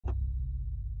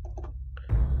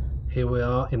Here we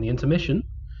are in the intermission,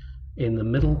 in the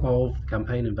middle of the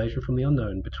campaign Invasion from the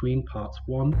Unknown, between parts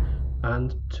 1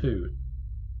 and 2.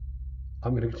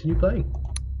 I'm going to continue playing.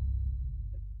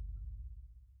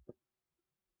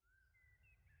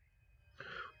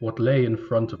 What lay in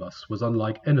front of us was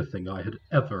unlike anything I had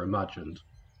ever imagined.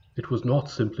 It was not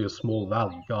simply a small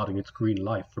valley guarding its green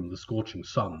life from the scorching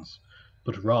suns,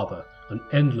 but rather an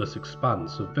endless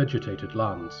expanse of vegetated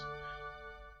lands.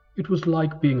 It was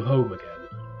like being home again.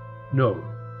 No,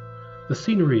 the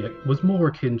scenery was more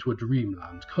akin to a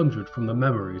dreamland conjured from the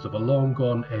memories of a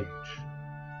long-gone age.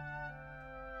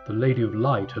 The Lady of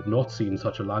Light had not seen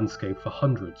such a landscape for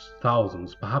hundreds,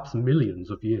 thousands, perhaps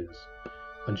millions of years,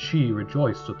 and she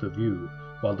rejoiced at the view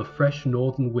while the fresh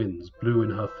northern winds blew in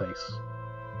her face.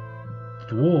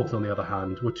 The dwarves, on the other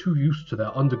hand, were too used to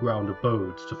their underground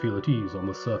abodes to feel at ease on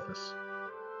the surface.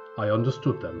 I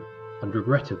understood them, and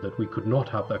regretted that we could not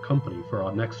have their company for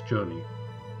our next journey.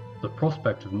 The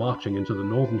prospect of marching into the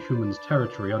northern humans'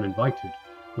 territory uninvited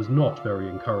was not very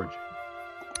encouraging.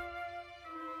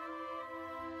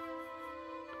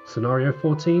 Scenario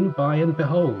 14, By and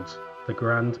Behold, the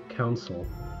Grand Council.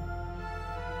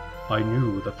 I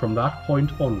knew that from that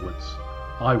point onwards,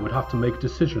 I would have to make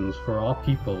decisions for our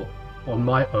people on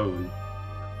my own,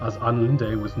 as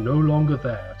Anlinde was no longer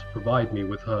there to provide me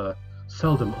with her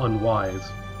seldom unwise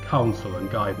counsel and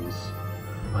guidance,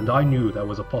 and I knew there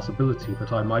was a possibility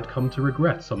that I might come to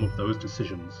regret some of those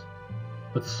decisions.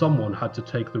 But someone had to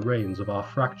take the reins of our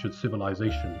fractured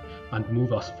civilization and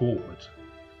move us forward,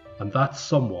 and that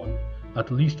someone,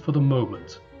 at least for the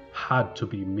moment, had to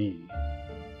be me.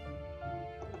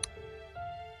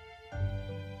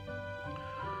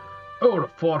 Our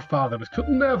forefathers could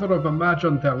never have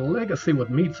imagined their legacy would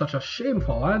meet such a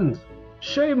shameful end.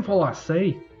 Shameful, I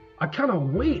say. I cannot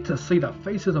wait to see the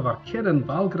faces of our kin in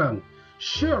Valgran.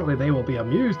 Surely they will be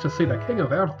amused to see the King of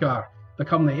Earthgar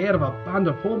become the heir of a band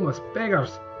of homeless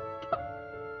beggars.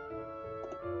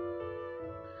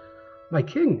 My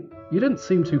king, you didn't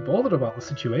seem too bothered about the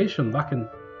situation back in...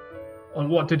 And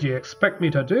what did you expect me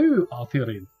to do,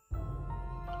 Althurian?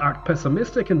 Act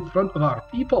pessimistic in front of our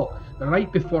people,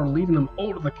 right before leading them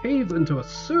out of the caves into a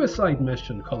suicide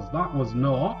mission, because that was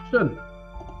no option.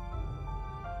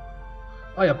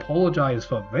 I apologise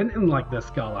for venting like this,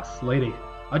 Galas, lady.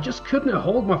 I just couldn't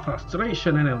hold my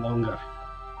frustration any longer.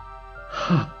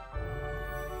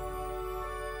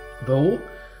 Though,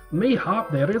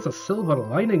 mayhap there is a silver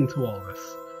lining to all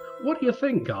this. What do you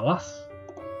think, Galas?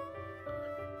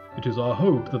 It is our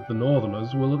hope that the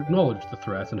Northerners will acknowledge the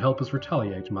threat and help us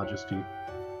retaliate, Majesty.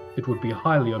 It would be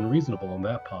highly unreasonable on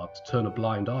their part to turn a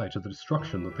blind eye to the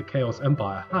destruction that the Chaos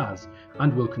Empire has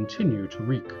and will continue to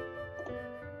wreak.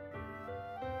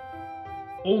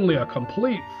 Only a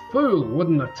complete fool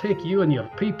wouldn't take you and your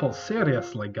people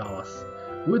seriously, Galas.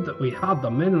 Would that we had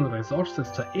the men and resources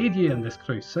to aid you in this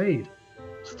crusade.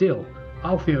 Still,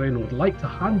 Althurian would like to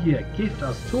hand you a gift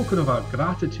as token of our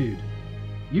gratitude.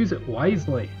 Use it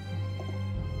wisely.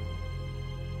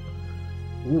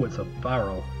 Ooh, it's a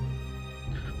barrel.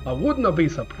 I wouldn't be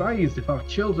surprised if our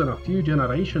children a few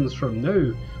generations from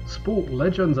now spoke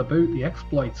legends about the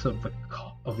exploits of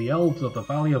the elves of the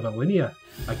Valley of Elinia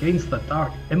against the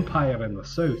Dark Empire in the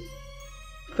south.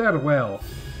 Farewell.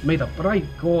 May the bright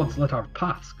gods let our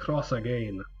paths cross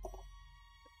again.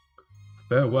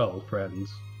 Farewell,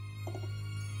 friends.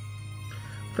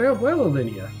 Farewell,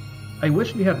 Elinia. I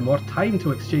wish we had more time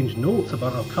to exchange notes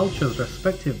about our culture's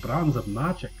respective brands of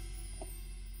magic.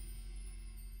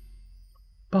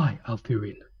 Bye,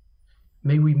 Althurian.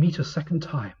 May we meet a second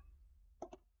time.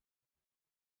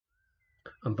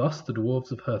 And thus the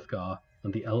dwarves of Hearthgar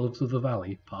and the elves of the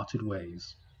valley parted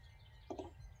ways.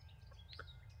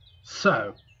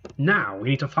 So, now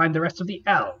we need to find the rest of the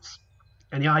elves.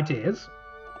 Any ideas?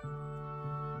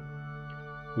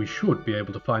 We should be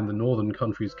able to find the northern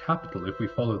country's capital if we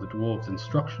follow the dwarves'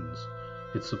 instructions.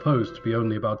 It's supposed to be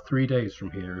only about 3 days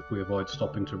from here if we avoid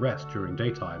stopping to rest during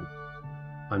daytime.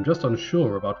 I'm just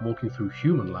unsure about walking through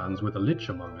human lands with a lich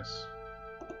among us.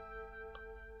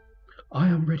 I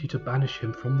am ready to banish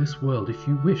him from this world if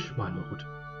you wish, my lord.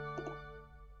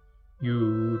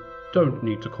 You don't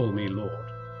need to call me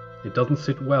lord. It doesn't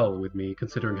sit well with me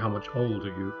considering how much older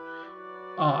you...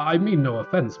 I mean no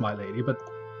offence, my lady, but...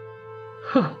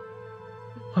 Huh.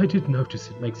 I did notice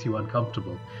it makes you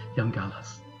uncomfortable, young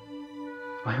Galas.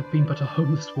 I have been but a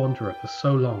homeless wanderer for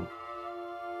so long.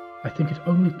 I think it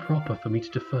only proper for me to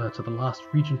defer to the last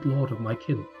regent lord of my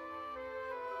kin.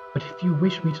 But if you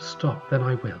wish me to stop, then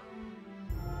I will.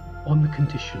 On the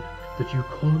condition that you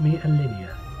call me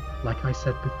Elinia, like I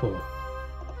said before.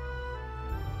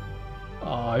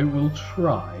 I will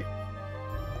try.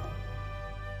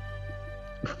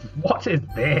 What is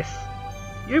this?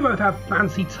 You both have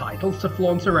fancy titles to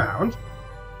flaunt around,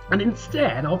 and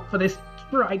instead opt for this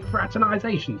strike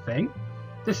fraternization thing?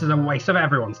 This is a waste of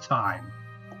everyone's time.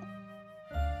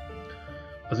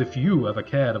 As if you ever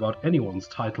cared about anyone's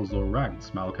titles or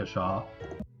ranks, Malkashar.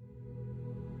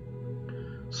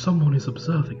 Someone is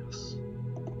observing us.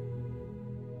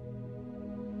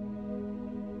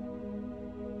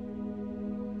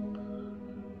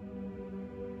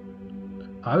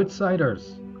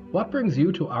 Outsiders, what brings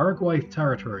you to Aragwaith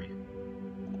territory?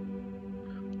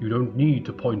 You don't need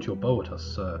to point your bow at us,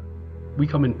 sir. We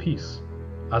come in peace,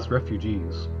 as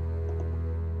refugees.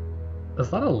 Is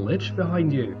that a lich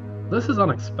behind you? This is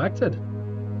unexpected,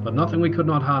 but nothing we could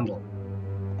not handle.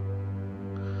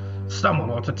 Someone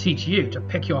ought to teach you to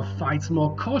pick your fights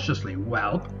more cautiously,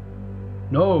 whelp.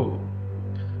 No!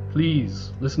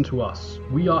 Please, listen to us.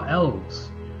 We are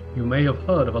elves. You may have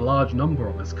heard of a large number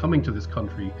of us coming to this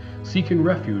country, seeking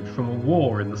refuge from a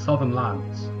war in the southern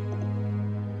lands.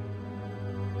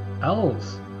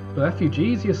 Elves?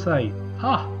 Refugees, you say?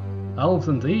 Ha! Elves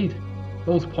indeed.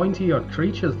 Those pointy-eared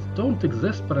creatures don't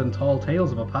exist but in tall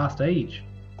tales of a past age.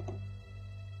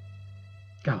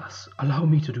 Galas, allow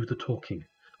me to do the talking.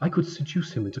 I could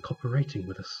seduce him into cooperating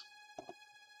with us.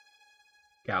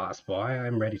 Galas boy,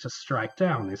 I'm ready to strike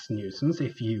down this nuisance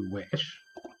if you wish.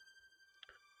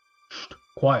 Shh,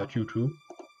 quiet you two.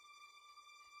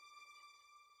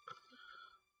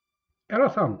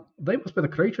 Erathan, they must be the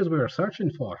creatures we were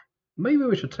searching for. Maybe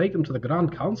we should take them to the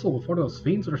Grand Council before those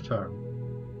fiends return.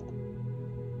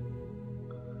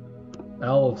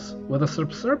 Elves, with a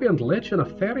subservient lich and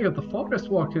a fairy of the forest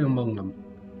walking among them.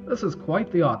 This is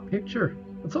quite the odd picture.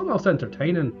 It's almost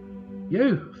entertaining.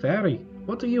 You, fairy,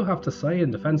 what do you have to say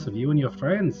in defense of you and your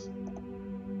friends?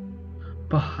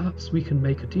 Perhaps we can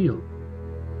make a deal.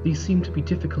 These seem to be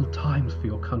difficult times for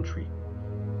your country.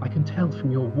 I can tell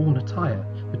from your worn attire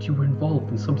that you were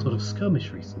involved in some sort of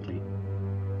skirmish recently.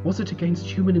 Was it against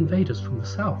human invaders from the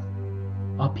south?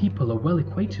 Our people are well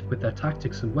acquainted with their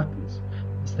tactics and weapons,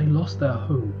 as they lost their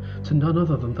home to none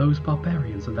other than those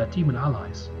barbarians and their demon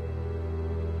allies.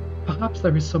 Perhaps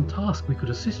there is some task we could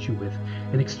assist you with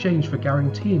in exchange for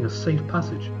guaranteeing us safe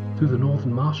passage through the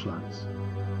northern marshlands.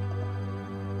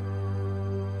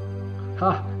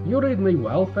 Ha! You read me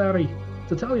well, fairy.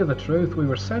 To tell you the truth, we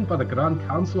were sent by the Grand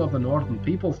Council of the Northern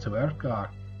Peoples to Urkgar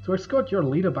to escort your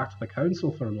leader back to the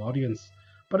council for an audience,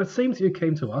 but it seems you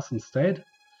came to us instead.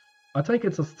 I take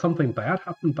it something bad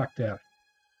happened back there.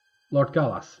 Lord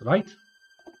Galas, right?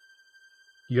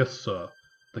 Yes, sir.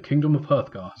 The kingdom of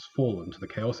Hearthgar has fallen to the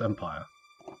Chaos Empire.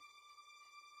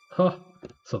 Huh,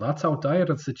 so that's how dire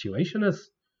the situation is.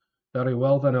 Very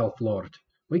well then, Elf Lord.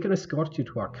 We can escort you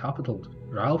to our capital,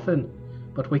 Ralphin,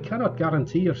 but we cannot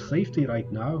guarantee your safety right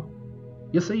now.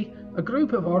 You see, a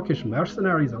group of Orcish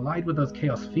mercenaries allied with those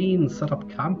Chaos Fiends set up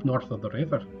camp north of the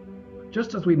river.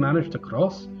 Just as we managed to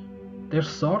cross, their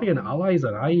Saurian allies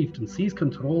arrived and seized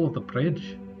control of the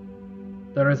bridge.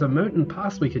 There is a mountain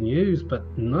pass we can use, but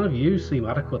none of you seem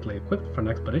adequately equipped for an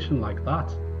expedition like that.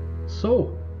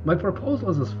 So, my proposal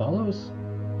is as follows.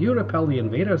 You repel the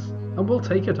invaders, and we'll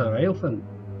take you to Raelthin.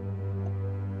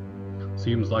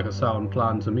 Seems like a sound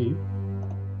plan to me.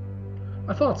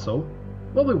 I thought so.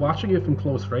 We'll be watching you from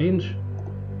close range.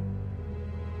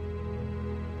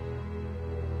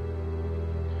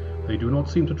 They do not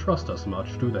seem to trust us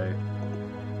much, do they?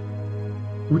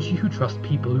 Would you trust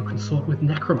people who consort with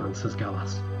necromancers,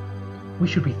 Galas? We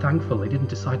should be thankful they didn't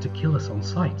decide to kill us on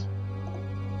sight.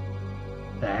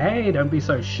 Hey, don't be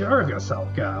so sure of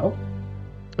yourself, girl.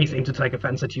 He seemed to take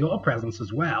offense at your presence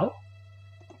as well.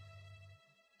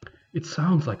 It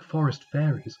sounds like forest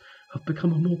fairies have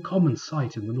become a more common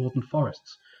sight in the northern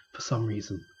forests for some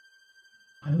reason.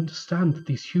 I understand that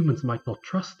these humans might not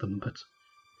trust them, but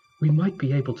we might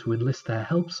be able to enlist their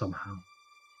help somehow.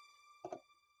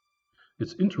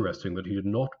 It's interesting that he did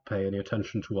not pay any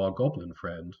attention to our goblin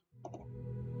friend.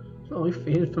 I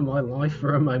feared for my life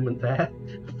for a moment there.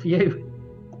 Phew.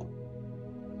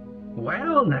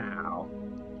 Well now,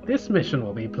 this mission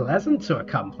will be pleasant to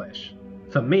accomplish.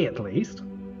 For me at least.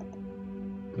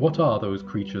 What are those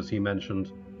creatures he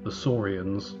mentioned? The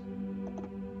Saurians?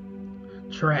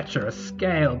 Treacherous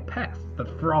scaled pests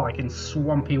that frolic in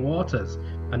swampy waters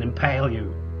and impale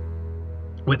you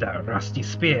with their rusty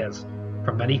spears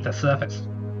from beneath the surface.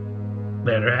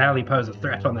 They rarely pose a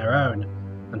threat on their own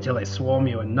until they swarm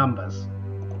you in numbers.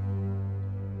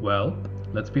 Well,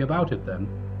 let's be about it then.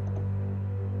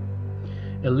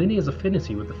 Elinia's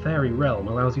affinity with the fairy realm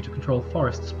allows you to control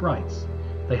forest sprites.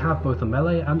 They have both a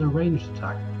melee and a ranged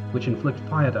attack, which inflict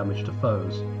fire damage to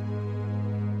foes.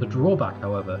 The drawback,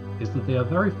 however, is that they are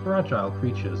very fragile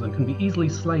creatures and can be easily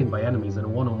slain by enemies in a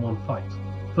one-on-one fight.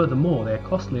 Furthermore, they are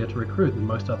costlier to recruit than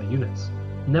most other units.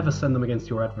 Never send them against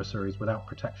your adversaries without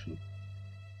protection.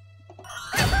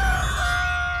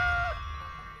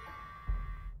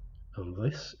 And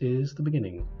this is the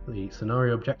beginning. The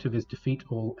scenario objective is defeat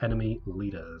all enemy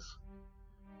leaders.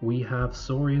 We have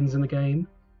Saurians in the game.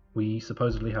 We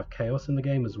supposedly have Chaos in the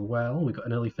game as well. We got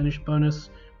an early finish bonus.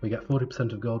 We get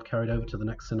 40% of gold carried over to the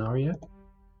next scenario.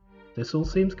 This all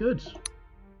seems good.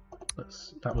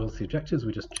 That was the objectives,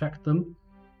 we just checked them.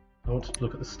 I want to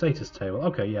look at the status table.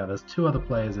 Okay, yeah, there's two other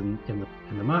players in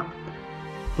the map.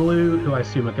 Blue, who I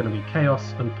assume are going to be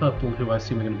Chaos, and purple, who I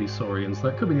assume are going to be Saurians. So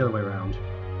it could be the other way around.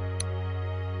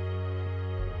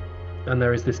 And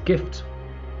there is this gift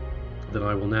that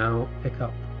I will now pick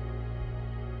up.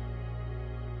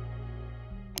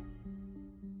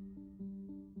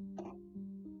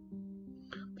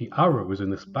 The arrows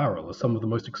in this barrel are some of the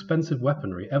most expensive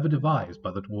weaponry ever devised by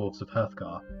the dwarves of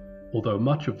Hearthgar, although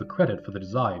much of the credit for the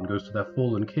design goes to their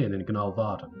fallen kin in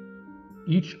Gnalvarden.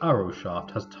 Each arrow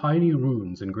shaft has tiny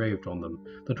runes engraved on them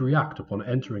that react upon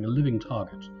entering a living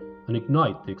target and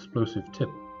ignite the explosive tip.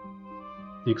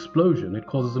 The explosion, it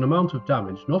causes an amount of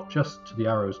damage not just to the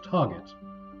arrow's target,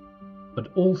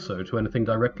 but also to anything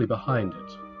directly behind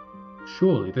it.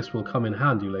 Surely this will come in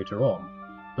handy later on,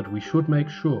 but we should make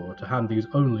sure to hand these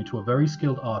only to a very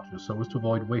skilled archer so as to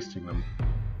avoid wasting them.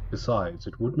 Besides,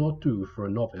 it would not do for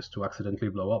a novice to accidentally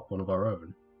blow up one of our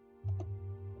own.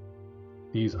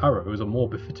 These arrows are more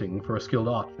befitting for a skilled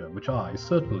archer, which I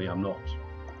certainly am not.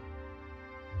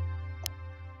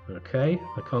 Okay,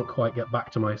 I can't quite get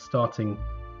back to my starting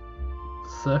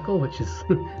circle, which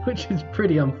is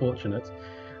pretty unfortunate.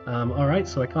 Alright,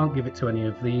 so I can't give it to any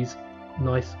of these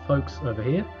nice folks over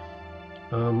here.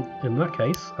 In that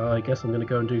case, I guess I'm going to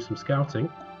go and do some scouting.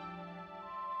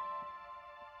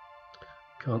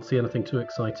 Can't see anything too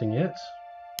exciting yet.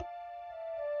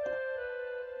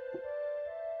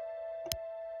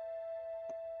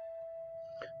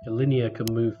 Linnea can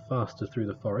move faster through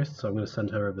the forest, so I'm going to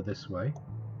send her over this way.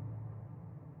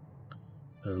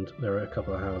 And there are a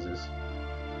couple of houses.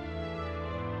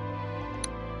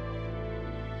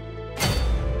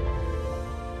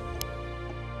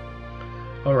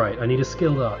 Alright, I need a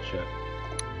skilled archer.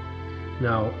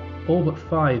 Now, all but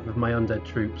 5 of my undead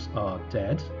troops are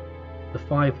dead. The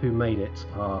 5 who made it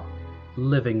are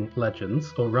living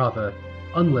legends, or rather,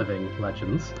 unliving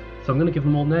legends, so I'm going to give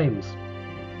them all names.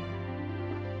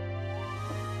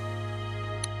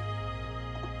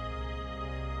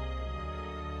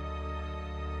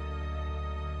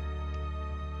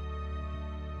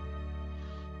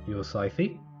 You're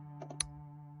Scythe.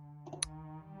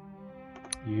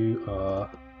 You are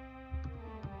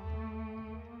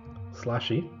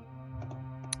Slashy.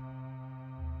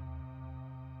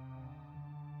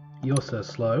 You're Sir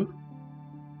Slow.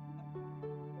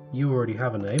 You already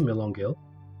have a name, Milongil.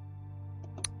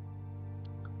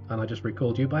 And I just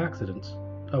recalled you by accident.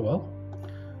 Oh well.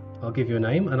 I'll give you a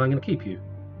name and I'm going to keep you.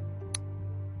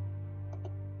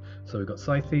 So we've got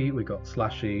Scythe, we've got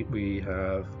Slashy, we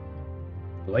have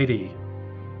Lady.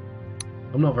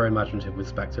 I'm not very imaginative with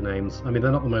Spectre names. I mean,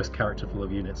 they're not the most characterful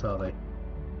of units, are they?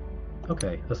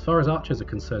 Okay, as far as archers are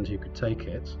concerned, you could take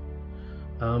it.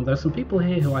 There's some people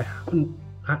here who I haven't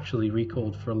actually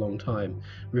recalled for a long time.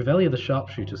 Revelia the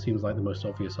Sharpshooter seems like the most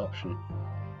obvious option.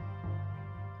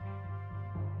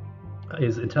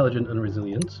 Is intelligent and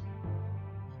resilient.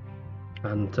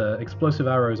 And explosive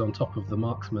arrows on top of the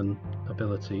marksman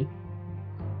ability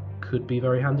could be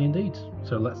very handy indeed.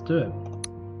 So let's do it.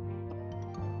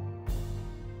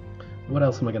 What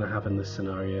else am I going to have in this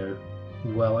scenario?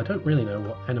 Well, I don't really know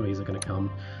what enemies are going to come.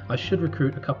 I should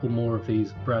recruit a couple more of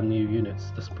these brand new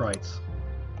units, the sprites.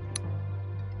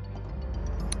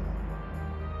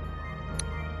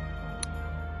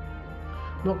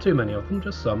 Not too many of them,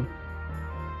 just some.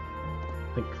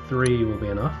 I think 3 will be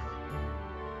enough.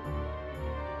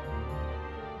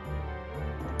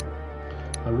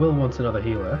 I will want another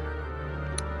healer.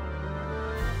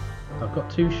 I've got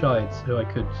 2 Shides who I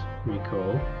could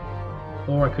recall.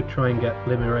 Or I could try and get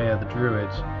Limerea the Druid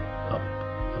up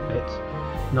a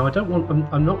bit. Now I don't want.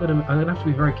 I'm gonna have to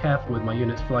be very careful with my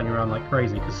units flying around like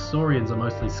crazy because Saurians are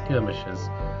mostly skirmishers.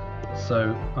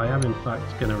 So I am in fact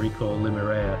going to recall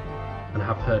Limerea and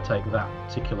have her take that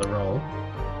particular role.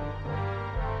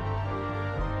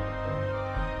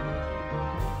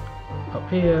 Up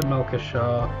here,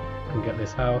 Malkashar can get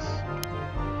this house.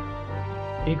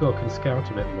 Igor can scout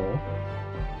a bit more.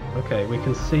 Okay, we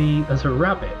can see there's a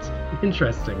rabbit.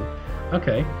 Interesting.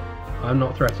 Okay, I'm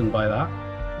not threatened by that.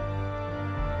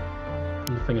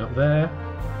 Nothing up there.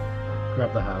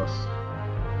 grab the house.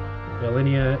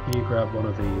 Galinia, you grab one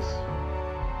of these.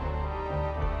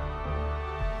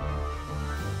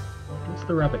 What's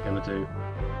the rabbit going to do?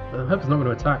 I hope it's not going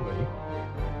to attack me.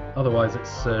 Otherwise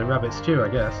it's rabbit stew, I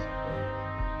guess.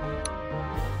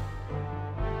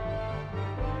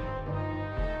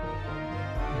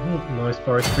 Nice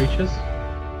forest creatures.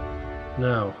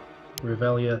 Now,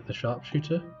 Revelia the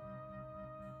sharpshooter.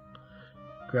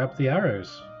 Grab the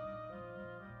arrows.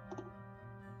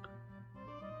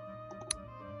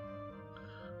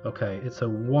 Okay, it's a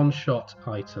one-shot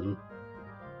item,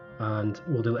 and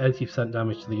will do 80%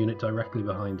 damage to the unit directly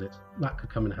behind it. That could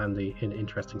come in handy in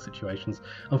interesting situations.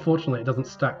 Unfortunately, it doesn't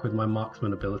stack with my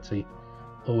marksman ability,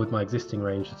 or with my existing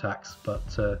ranged attacks, but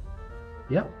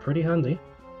yeah, pretty handy.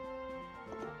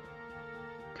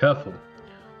 Careful.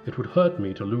 It would hurt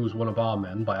me to lose one of our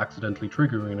men by accidentally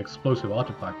triggering an explosive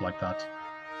artifact like that.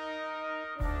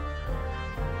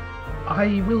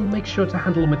 I will make sure to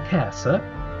handle them with care, sir.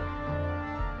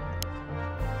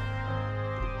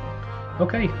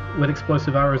 Okay, with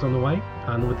explosive arrows on the way,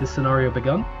 and with this scenario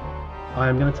begun, I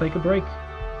am going to take a break.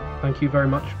 Thank you very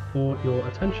much for your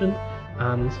attention,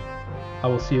 and I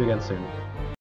will see you again soon.